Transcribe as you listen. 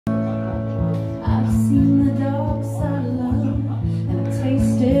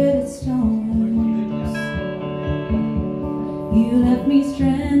me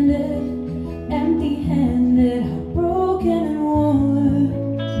stranded, empty-handed, heartbroken and worn.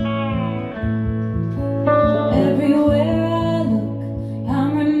 Everywhere I look,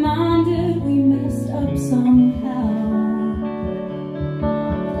 I'm reminded we messed up somehow.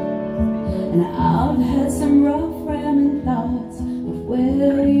 And I've had some rough rambling thoughts of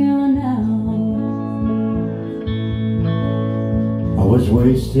where we are now. I was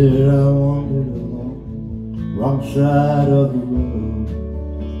wasted, I wandered along wrong side of the road,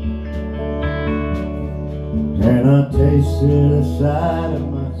 and I tasted a side of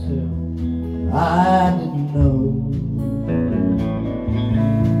myself I didn't know.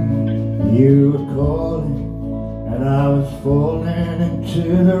 You were calling and I was falling into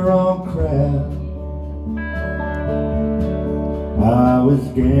the wrong crowd. I was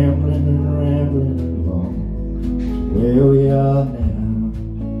gambling and rambling along where we are now.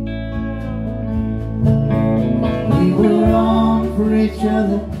 We were wrong for each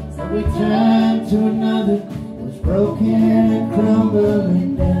other, so we turned to another. It was broken and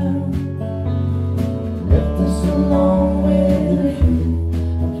crumbling down, left us alone with the truth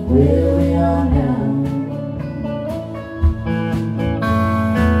of where we are now.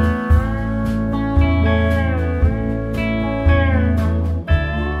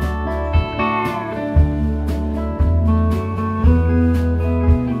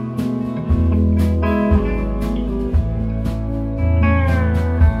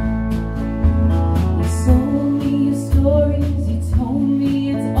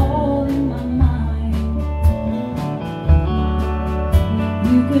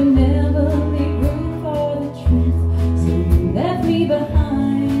 You could never make room for the truth, so you left me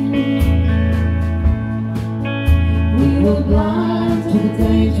behind. We were blind to the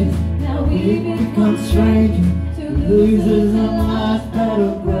dangers, now we've become strangers, to losers in life's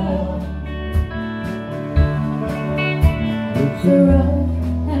battleground. It's a rough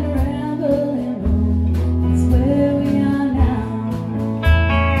and rambling road, it's where we are now.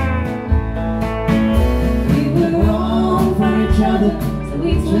 We were wrong for each other,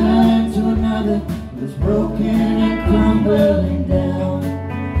 we turned to another. It was broken and crumbling down,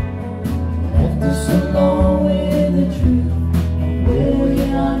 left us alone with the truth of where we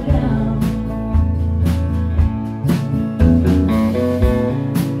are now.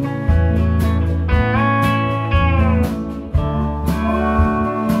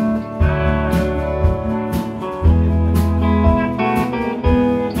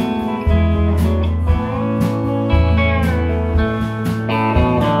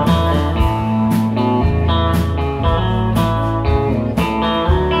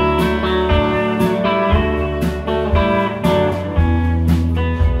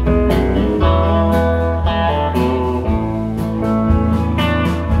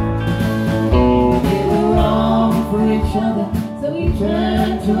 So we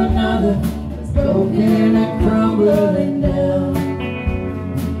turned to another. It was broken and crumbling down.